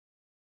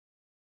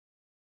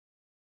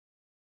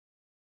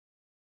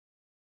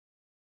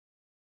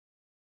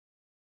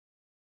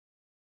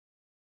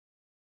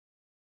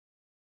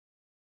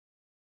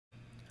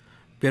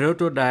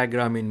Pareto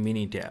diagram in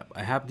Minitab.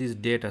 I have this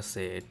data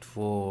set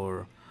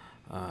for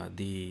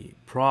the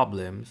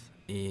problems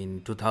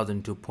in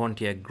 2002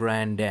 Pontiac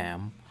Grand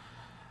Dam,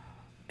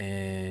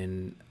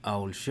 and I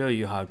will show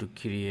you how to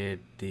create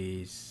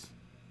this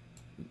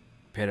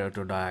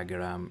Pareto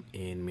diagram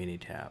in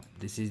Minitab.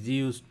 This is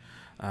used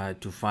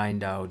to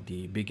find out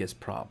the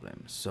biggest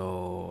problems.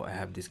 So I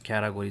have these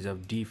categories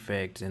of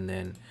defects and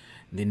then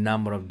the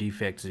number of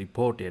defects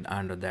reported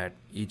under that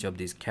each of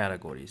these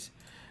categories.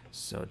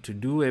 So to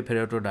do a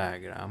Pareto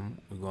diagram,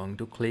 we're going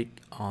to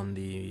click on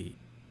the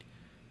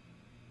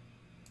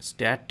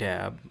Stat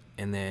tab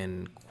and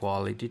then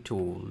Quality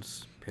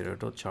Tools,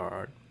 Pareto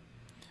chart,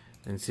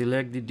 and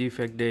select the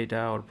defect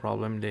data or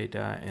problem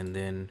data and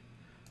then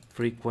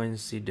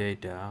frequency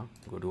data.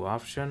 Go to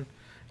option,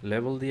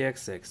 label the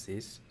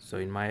x-axis. So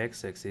in my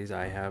x-axis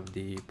I have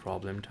the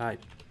problem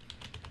type,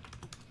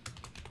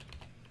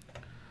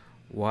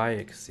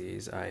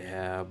 y-axis I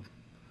have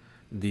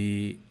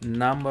the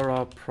number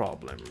of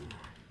problem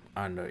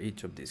under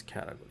each of these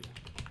categories.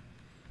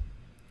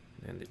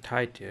 Then the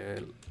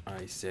title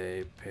I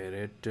say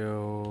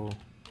Pareto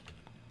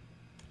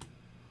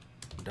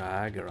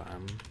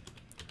diagram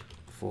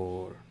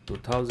for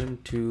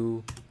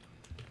 2002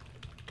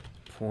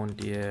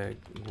 Pontiac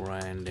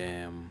Grand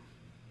Dam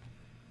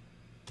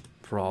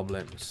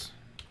problems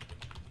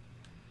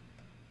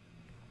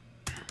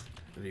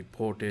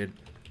reported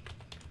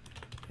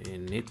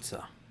in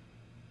NHTSA,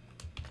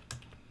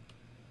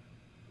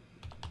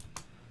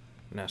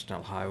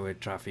 National Highway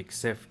Traffic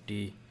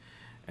Safety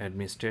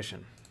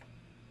Administration.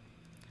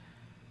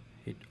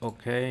 Hit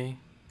OK.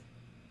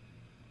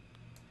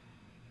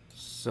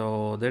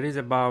 So that is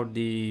about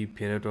the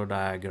Pareto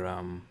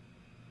diagram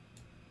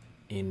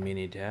in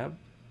Minitab.